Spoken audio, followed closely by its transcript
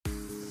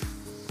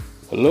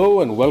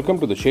Hello and welcome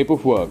to The Shape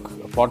of Work,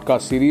 a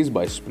podcast series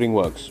by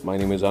Springworks. My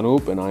name is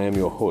Anup and I am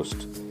your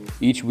host.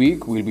 Each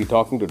week, we'll be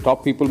talking to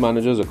top people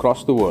managers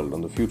across the world on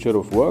the future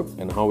of work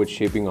and how it's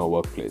shaping our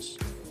workplace.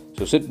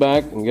 So sit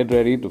back and get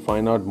ready to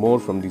find out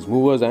more from these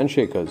movers and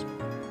shakers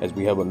as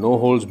we have a no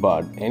holds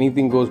barred,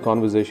 anything goes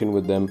conversation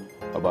with them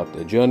about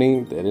their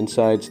journey, their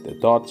insights, their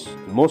thoughts,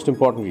 and most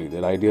importantly,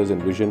 their ideas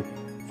and vision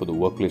for the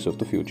workplace of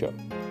the future.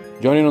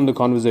 Join in on the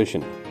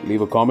conversation, leave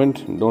a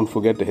comment, and don't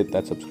forget to hit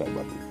that subscribe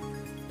button.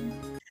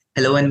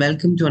 Hello and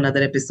welcome to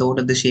another episode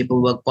of the Shape of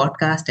Work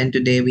podcast. And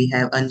today we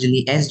have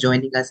Anjali S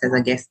joining us as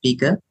a guest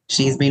speaker.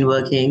 She's been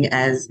working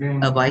as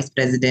a vice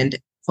president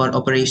for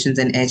operations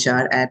and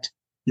HR at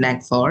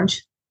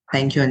NACForge.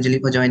 Thank you, Anjali,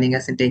 for joining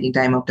us and taking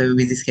time out of your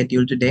busy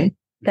schedule today.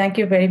 Thank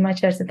you very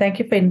much, Arsa. Thank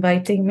you for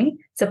inviting me.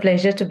 It's a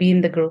pleasure to be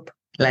in the group.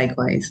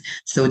 Likewise.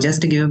 So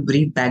just to give a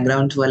brief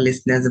background to our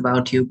listeners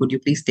about you, could you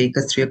please take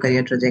us through your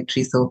career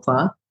trajectory so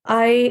far?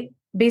 I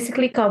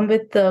basically come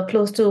with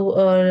close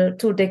to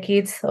 2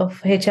 decades of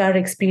HR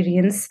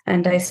experience,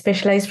 and I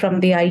specialize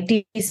from the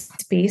IT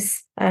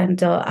space.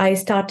 And I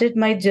started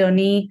my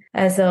journey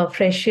as a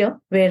fresher,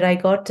 where I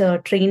got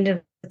trained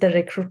in the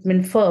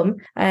recruitment firm,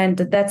 and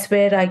that's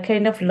where I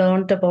kind of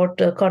learned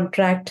about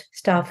contract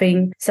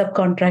staffing,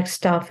 subcontract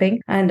staffing,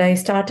 and I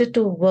started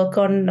to work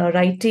on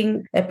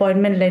writing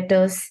appointment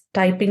letters,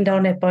 typing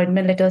down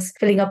appointment letters,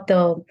 filling up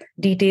the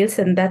details,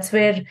 and that's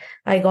where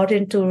I got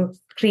into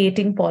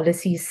creating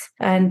policies.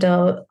 And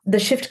the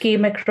shift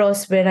came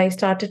across where I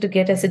started to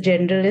get as a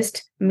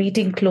generalist,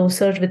 meeting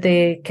closer with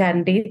the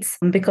candidates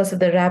because of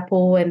the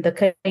rapport and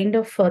the kind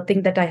of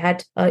thing that I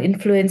had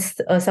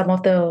influenced some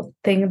of the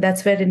thing.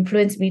 That's where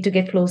influenced me to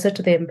get closer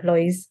to the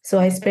employees. So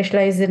I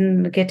specialize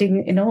in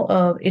getting,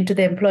 into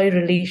the employee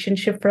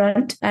relationship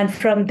front. And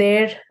from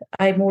there,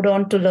 I moved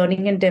on to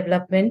learning and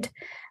development.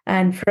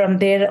 And from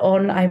there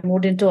on, I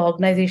moved into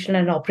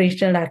organizational and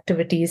operational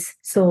activities.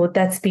 So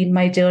that's been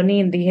my journey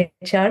in the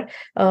HR.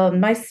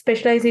 My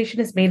specialization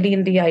is mainly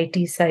in the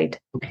IT side.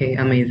 Okay,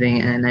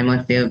 amazing. And I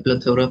must say a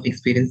plethora of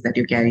experience that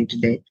you carry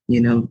today,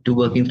 to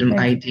working from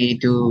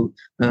IT to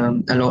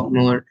a lot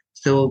more.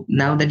 So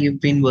now that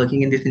you've been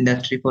working in this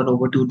industry for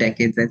over 2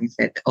 decades, as you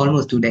said,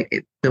 almost 2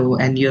 decades. So,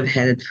 and you have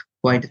held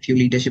quite a few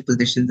leadership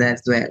positions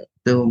as well.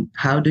 So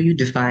how do you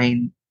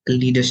define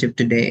leadership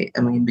today?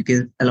 I mean,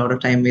 because a lot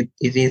of time it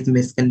is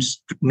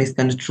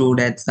misconstrued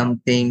as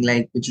something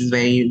like which is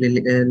very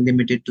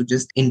limited to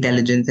just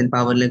intelligence and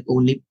power, like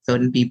only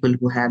certain people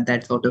who have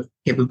that sort of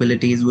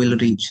capabilities will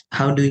reach.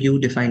 How do you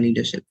define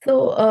leadership?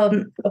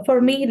 So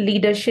for me,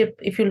 leadership,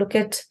 if you look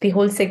at the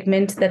whole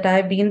segment that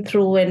I've been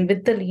through and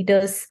with the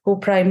leaders who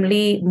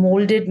primarily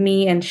molded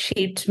me and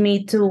shaped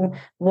me to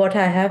what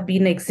I have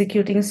been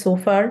executing so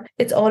far,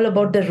 it's all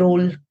about the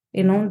role,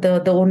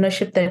 the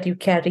ownership that you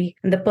carry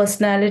and the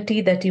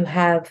personality that you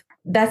have.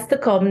 That's the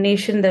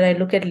combination that I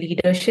look at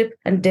leadership,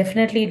 and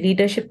definitely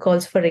leadership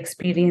calls for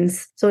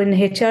experience. So in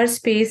HR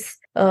space,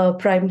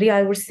 primarily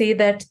I would say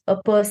that a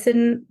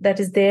person that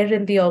is there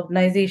in the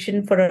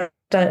organization for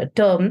a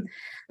term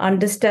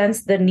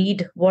understands the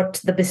need, what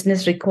the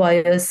business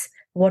requires,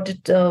 what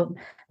are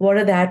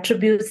the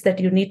attributes that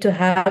you need to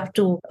have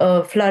to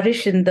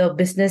flourish in the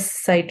business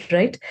side,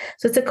 right?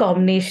 So it's a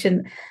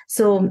combination.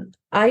 So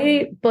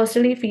I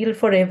personally feel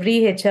for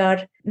every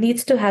HR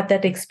needs to have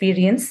that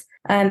experience,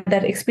 and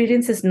that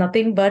experience is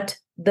nothing but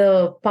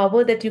the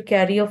power that you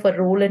carry of a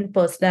role and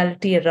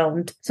personality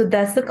around. So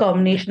that's the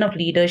combination of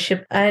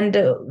leadership. And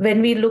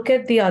when we look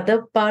at the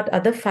other part,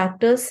 other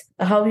factors,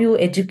 how you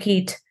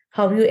educate,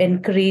 how you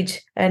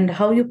encourage, and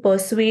how you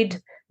persuade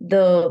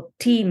the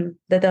team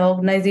that the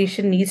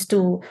organization needs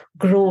to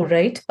grow,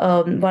 right?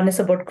 One is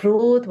about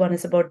growth, one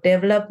is about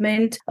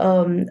development,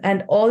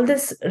 and all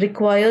this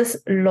requires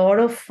a lot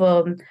of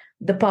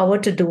the power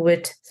to do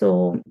it.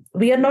 So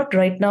we are not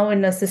right now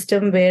in a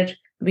system where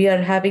we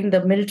are having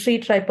the military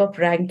type of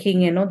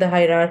ranking, the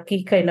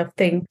hierarchy kind of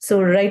thing.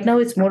 So right now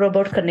it's more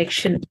about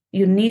connection.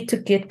 You need to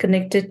get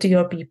connected to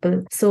your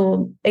people.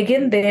 So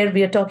again, there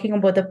we are talking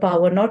about the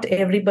power. Not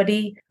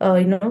everybody,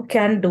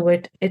 can do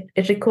it.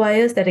 It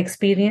requires that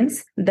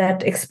experience,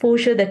 that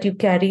exposure that you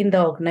carry in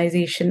the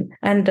organization.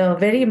 And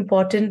very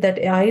important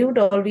that I would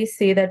always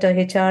say that a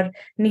HR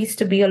needs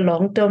to be a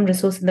long-term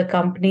resource in the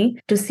company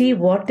to see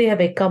what they have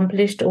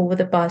accomplished over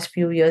the past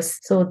few years.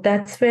 So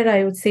that's where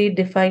I would say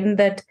define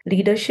that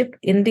leadership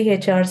in the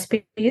HR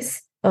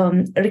space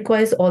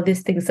requires all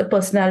these things, the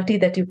personality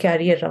that you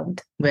carry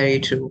around. Very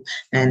true.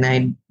 And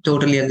I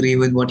totally agree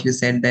with what you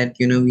said that,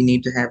 we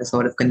need to have a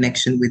sort of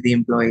connection with the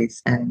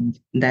employees. And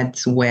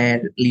that's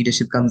where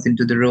leadership comes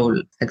into the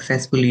role.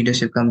 Successful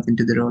leadership comes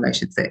into the role, I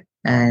should say.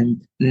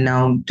 And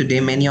now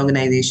today, many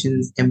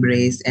organizations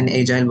embrace an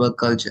agile work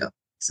culture,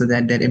 so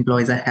that their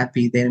employees are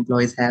happy. Their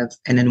employees have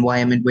an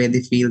environment where they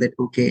feel that,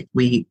 okay,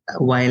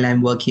 while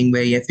I'm working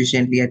very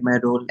efficiently at my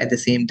role, at the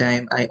same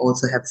time, I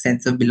also have a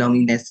sense of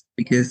belongingness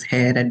because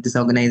here at this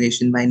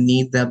organization, my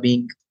needs are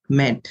being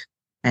met.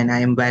 and I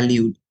am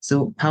valued.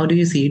 So how do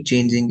you see it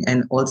changing?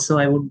 And also,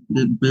 I would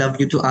love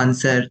you to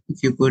answer,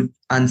 if you could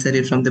answer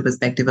it from the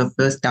perspective of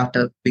a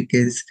startup,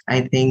 because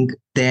I think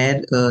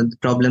there the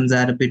problems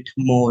are a bit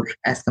more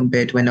as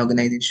compared to an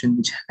organization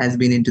which has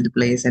been into the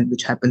place and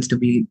which happens to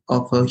be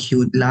of a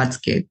huge, large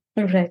scale.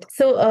 Right.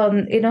 So,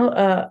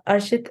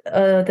 Arshit,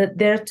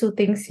 there are two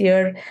things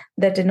here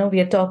that, we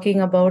are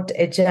talking about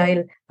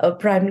agile.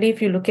 Primarily,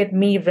 if you look at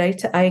me,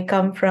 right, I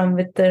come from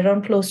with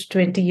around close to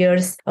 20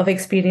 years of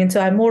experience.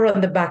 So I'm more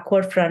on the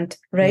backward front,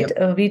 right?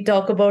 Yep. We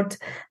talk about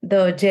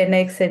the Gen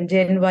X and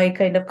Gen Y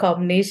kind of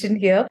combination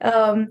here.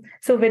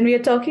 So when we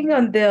are talking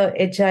on the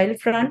agile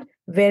front,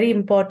 very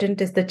important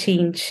is the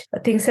change.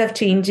 Things have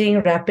changing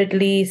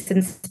rapidly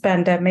since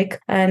pandemic,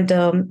 and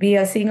we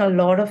are seeing a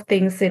lot of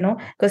things,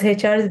 because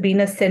HR has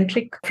been a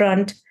centric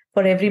front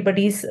for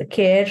everybody's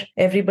care,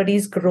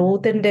 everybody's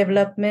growth and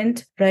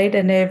development, right?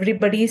 And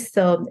everybody's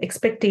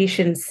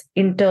expectations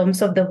in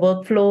terms of the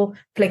workflow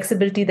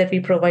flexibility that we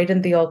provide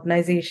in the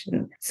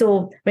organization.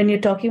 So when you're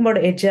talking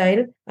about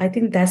agile, I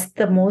think that's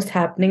the most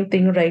happening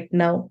thing right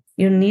now.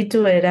 You need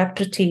to adapt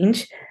to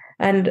change.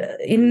 And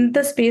in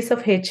the space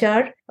of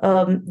HR,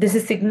 this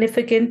is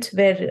significant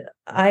where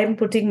I'm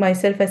putting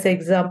myself as an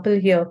example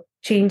here.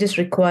 Change is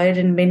required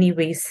in many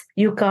ways.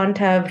 You can't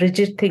have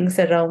rigid things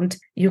around.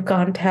 You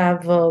can't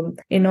have,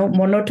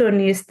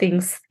 monotonous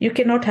things. You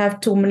cannot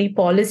have too many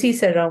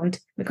policies around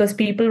because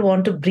people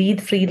want to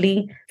breathe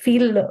freely,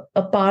 feel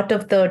a part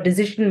of the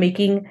decision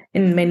making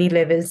in many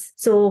levels.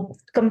 So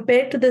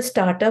compared to the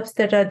startups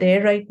that are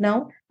there right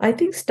now, I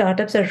think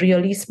startups are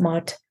really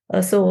smart.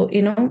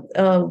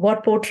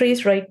 What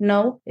portrays right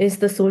now is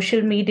the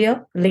social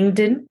media,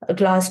 LinkedIn,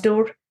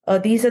 Glassdoor.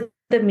 These are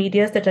the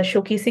medias that are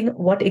showcasing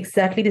what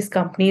exactly this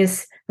company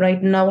is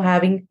right now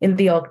having in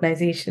the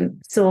organization.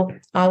 So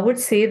I would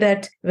say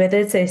that whether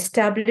it's an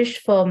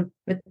established firm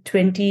with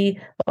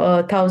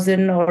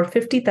 20,000 or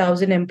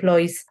 50,000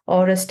 employees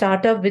or a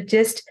startup with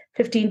just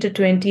 15 to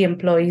 20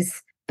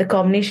 employees, the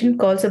combination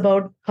calls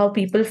about how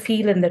people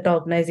feel in that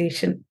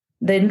organization.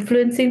 The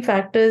influencing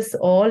factors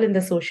all in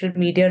the social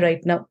media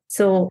right now.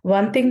 So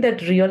one thing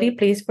that really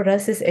plays for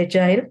us is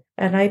agile.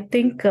 And I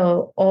think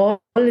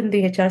all in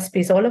the HR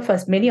space, all of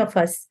us, many of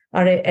us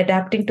are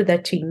adapting to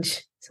that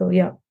change. So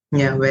yeah.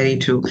 Yeah, very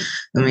true.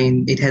 I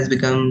mean, it has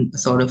become a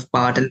sort of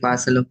part and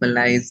parcel of our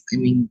lives. I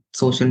mean,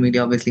 social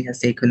media obviously has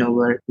taken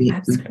over,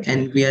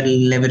 and we are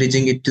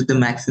leveraging it to the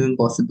maximum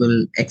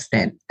possible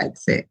extent, I'd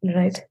say.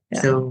 Right.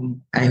 Yeah. So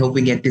I hope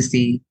we get to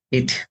see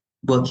it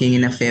working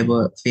in a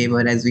favor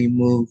as we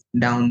move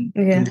down.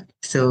 Yeah.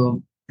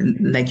 So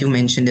like you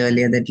mentioned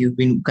earlier that you've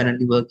been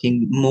currently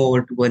working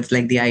more towards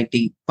like the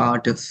IT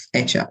part of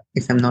HR,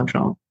 if I'm not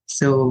wrong.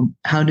 So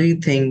how do you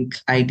think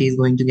IT is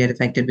going to get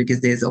affected?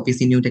 Because there's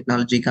obviously new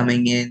technology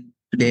coming in.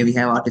 Today we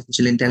have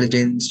artificial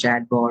intelligence,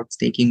 chatbots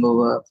taking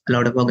over. A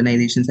lot of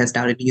organizations have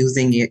started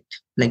using it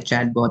like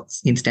chatbots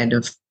instead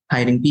of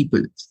hiring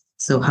people.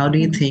 So how do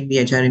you think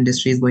the HR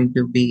industry is going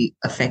to be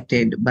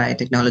affected by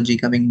technology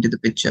coming into the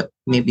picture,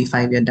 maybe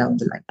 5 years down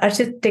the line?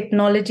 Actually,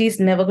 technology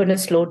is never going to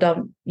slow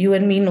down. You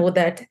and me know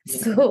that. Yeah.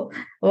 So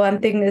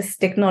one thing is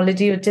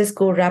technology will just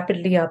go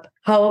rapidly up.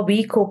 How are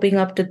we coping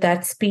up to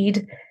that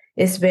speed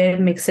is where it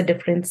makes a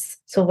difference.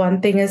 So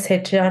one thing is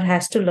HR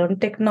has to learn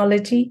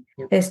technology.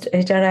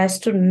 HR has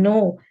to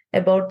know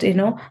about,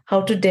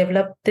 how to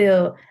develop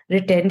the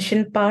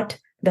retention part,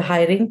 the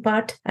hiring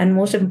part, and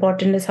most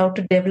important is how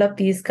to develop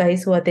these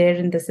guys who are there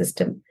in the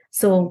system.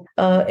 So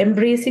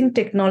embracing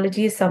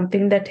technology is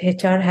something that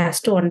HR has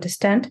to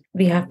understand.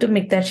 We have to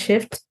make that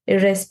shift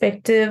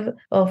irrespective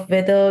of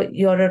whether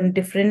you're on a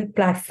different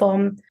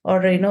platform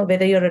or,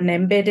 whether you're an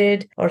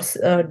embedded or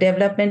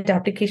development,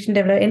 application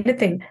development,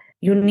 anything.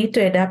 You need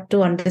to adapt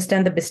to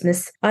understand the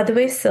business.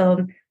 Otherwise,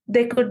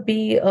 there could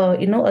be,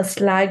 a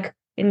slag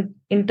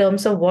in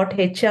terms of what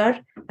HR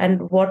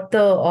and what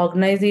the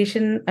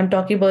organization, I'm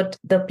talking about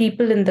the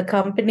people in the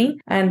company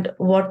and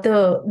what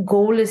the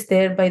goal is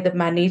there by the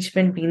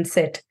management being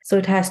set. So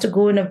it has to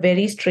go in a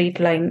very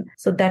straight line.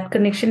 So that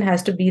connection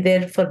has to be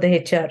there for the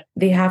HR.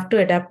 They have to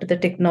adapt to the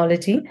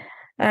technology.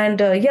 And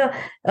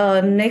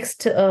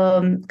next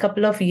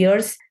couple of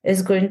years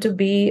is going to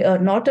be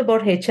not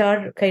about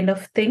HR kind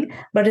of thing,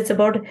 but it's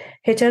about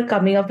HR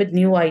coming up with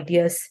new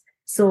ideas.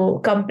 So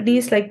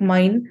companies like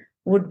mine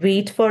would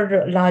wait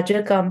for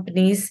larger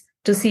companies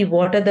to see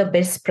what are the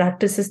best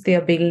practices they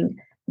are bringing.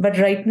 But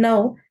right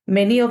now,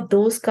 many of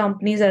those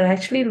companies are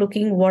actually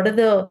looking what are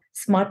the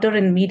smarter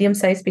and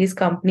medium-sized based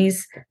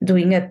companies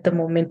doing at the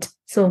moment.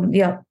 So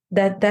yeah,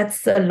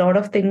 that's a lot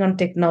of thing on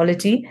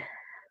technology.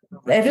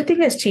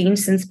 Everything has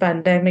changed since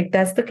pandemic.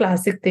 That's the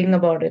classic thing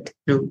about it.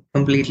 True,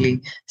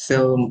 completely.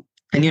 So,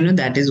 and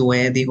that is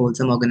where the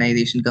wholesome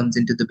organization comes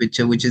into the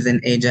picture, which is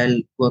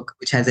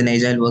which has an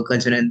agile work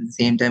culture and at the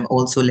same time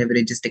also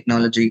leverages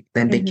technology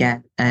when they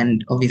can,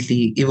 and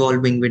obviously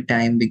evolving with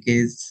time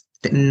because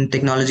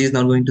technology is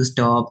not going to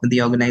stop.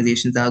 The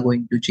organizations are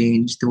going to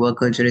change. The work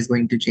culture is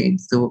going to change.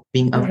 So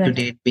being up to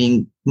date,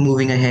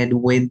 moving ahead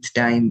with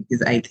time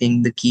is, I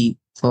think, the key.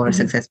 for a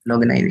successful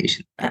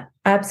organization.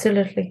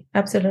 Absolutely.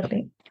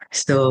 Absolutely.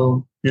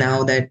 So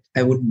now that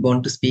I would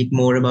want to speak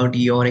more about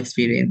your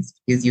experience,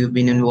 because you've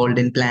been involved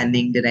in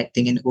planning,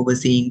 directing, and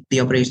overseeing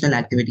the operational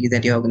activities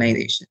at your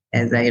organization,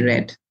 as I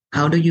read.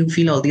 How do you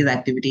feel all these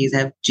activities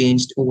have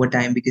changed over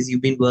time? Because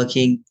you've been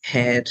working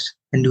here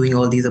and doing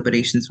all these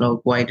operations for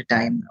quite a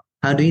time now.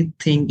 How do you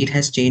think it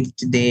has changed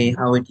today,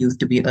 how it used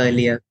to be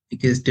earlier?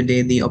 Because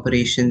today the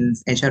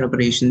operations, HR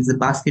operations, the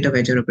basket of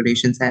HR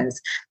operations has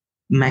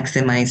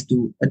maximized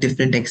to a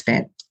different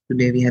extent.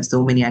 Today we have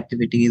so many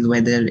activities,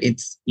 whether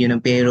it's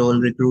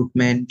payroll,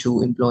 recruitment,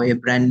 to employer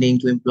branding,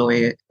 to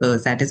employer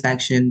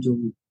satisfaction,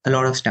 to a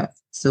lot of stuff.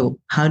 So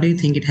how do you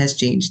think it has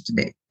changed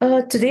today?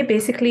 Today,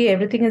 basically,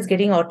 everything is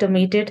getting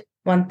automated.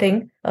 One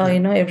thing,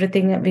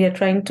 everything we are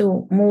trying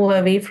to move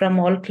away from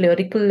all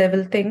clerical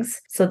level things.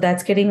 So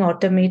that's getting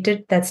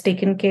automated. That's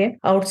taken care.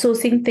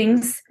 Outsourcing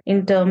things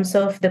in terms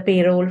of the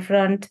payroll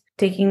front,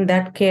 taking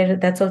that care.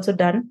 That's also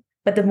done.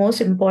 But the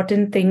most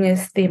important thing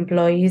is the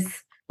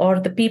employees or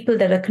the people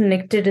that are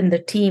connected in the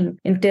team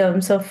in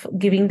terms of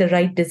giving the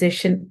right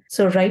decision.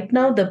 So right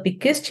now, the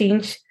biggest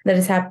change that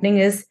is happening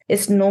is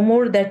it's no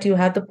more that you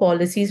have the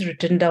policies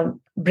written down.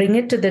 Bring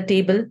it to the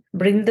table,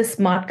 bring the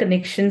smart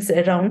connections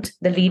around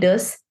the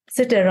leaders,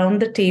 sit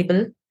around the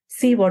table,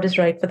 see what is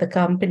right for the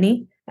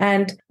company.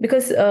 And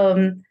because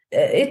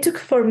it took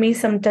for me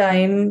some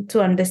time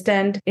to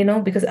understand,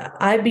 because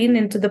I've been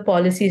into the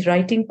policies,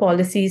 writing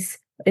policies,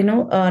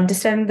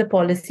 understanding the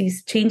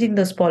policies, changing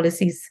those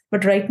policies.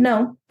 But right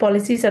now,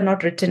 policies are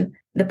not written.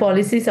 The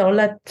policies all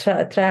are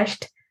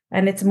thrashed,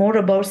 and it's more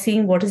about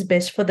seeing what is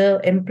best for the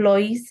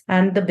employees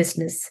and the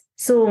business.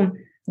 So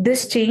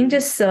this change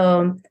is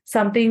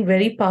something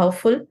very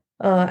powerful.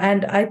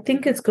 And I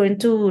think it's going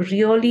to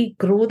really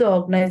grow the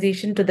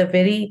organization to the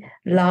very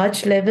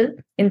large level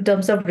in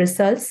terms of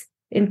results,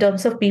 in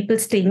terms of people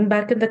staying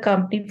back in the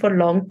company for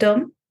long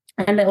term,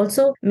 and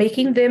also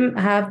making them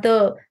have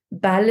the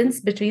balance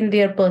between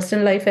their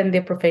personal life and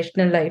their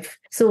professional life.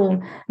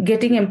 So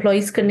getting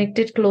employees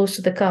connected close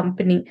to the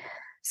company.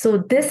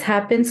 So this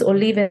happens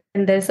only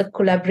when there's a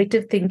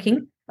collaborative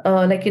thinking,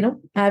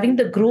 having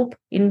the group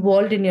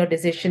involved in your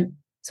decision.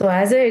 So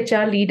as a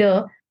HR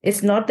leader,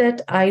 it's not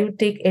that I would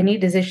take any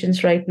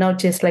decisions right now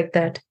just like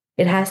that.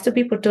 It has to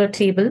be put to a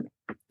table,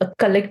 a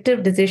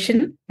collective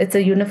decision. It's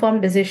a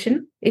uniform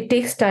decision. It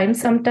takes time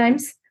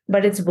sometimes,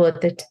 but it's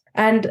worth it.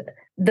 And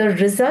the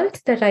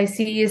result that I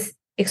see is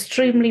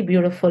extremely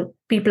beautiful.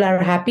 People are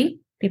happy.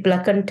 People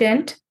are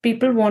content.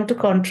 People want to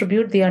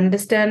contribute. They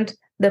understand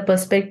the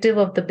perspective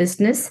of the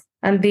business,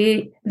 and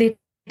they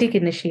take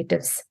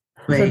initiatives.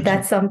 So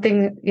that's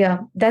something. Yeah,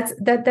 that's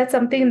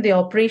something in the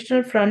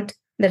operational front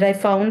that I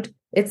found.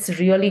 It's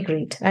really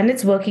great, and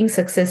it's working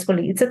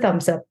successfully. It's a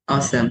thumbs up.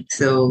 Awesome.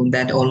 So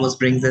that almost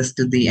brings us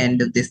to the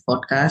end of this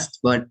podcast.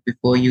 But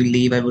before you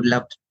leave, I would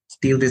love to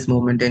steal this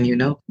moment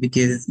and,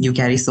 because you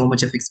carry so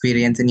much of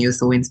experience and you're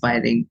so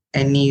inspiring.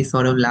 Any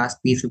sort of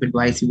last piece of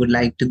advice you would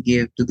like to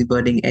give to the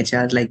budding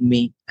HR like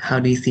me? How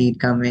do you see it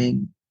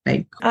coming?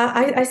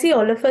 I see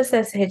all of us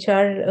as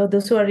HR,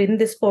 those who are in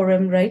this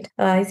forum, right?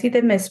 I see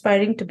them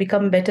aspiring to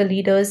become better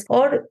leaders,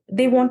 or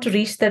they want to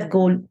reach that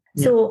goal.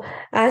 Yeah. So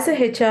as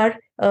a HR,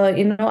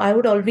 I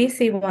would always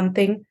say one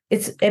thing.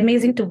 It's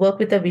amazing to work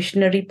with a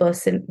visionary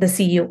person, the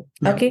CEO,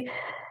 okay?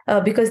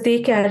 Because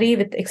they carry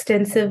with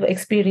extensive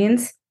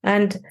experience.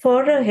 And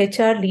for a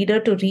HR leader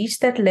to reach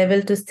that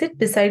level, to sit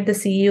beside the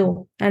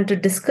CEO and to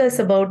discuss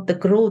about the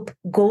growth,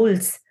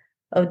 goals,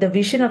 the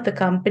vision of the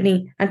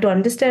company, and to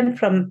understand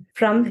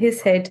from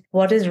his head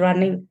what is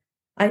running,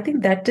 I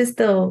think that is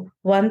the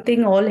one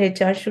thing all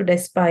HR should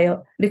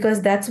aspire,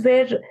 because that's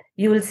where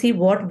you will see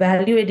what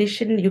value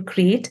addition you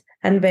create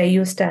and where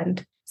you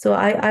stand. So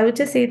I would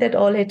just say that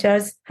all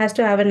HRs has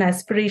to have an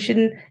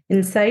aspiration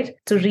inside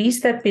to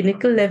reach that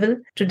pinnacle level,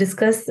 to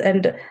discuss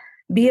and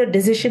be a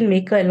decision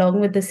maker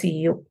along with the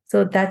CEO.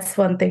 So that's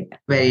one thing.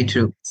 Very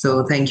true.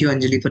 So thank you,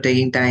 Anjali, for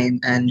taking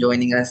time and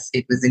joining us.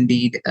 It was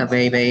indeed a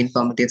very, very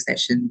informative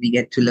session. We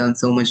get to learn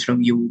so much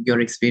from you, your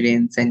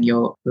experience and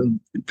your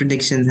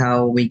predictions,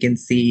 how we can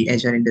see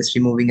HR industry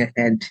moving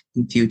ahead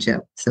in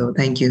future. So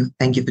thank you.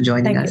 Thank you for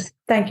joining us.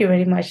 Thank you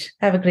very much.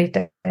 Have a great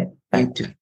time. Bye. You too.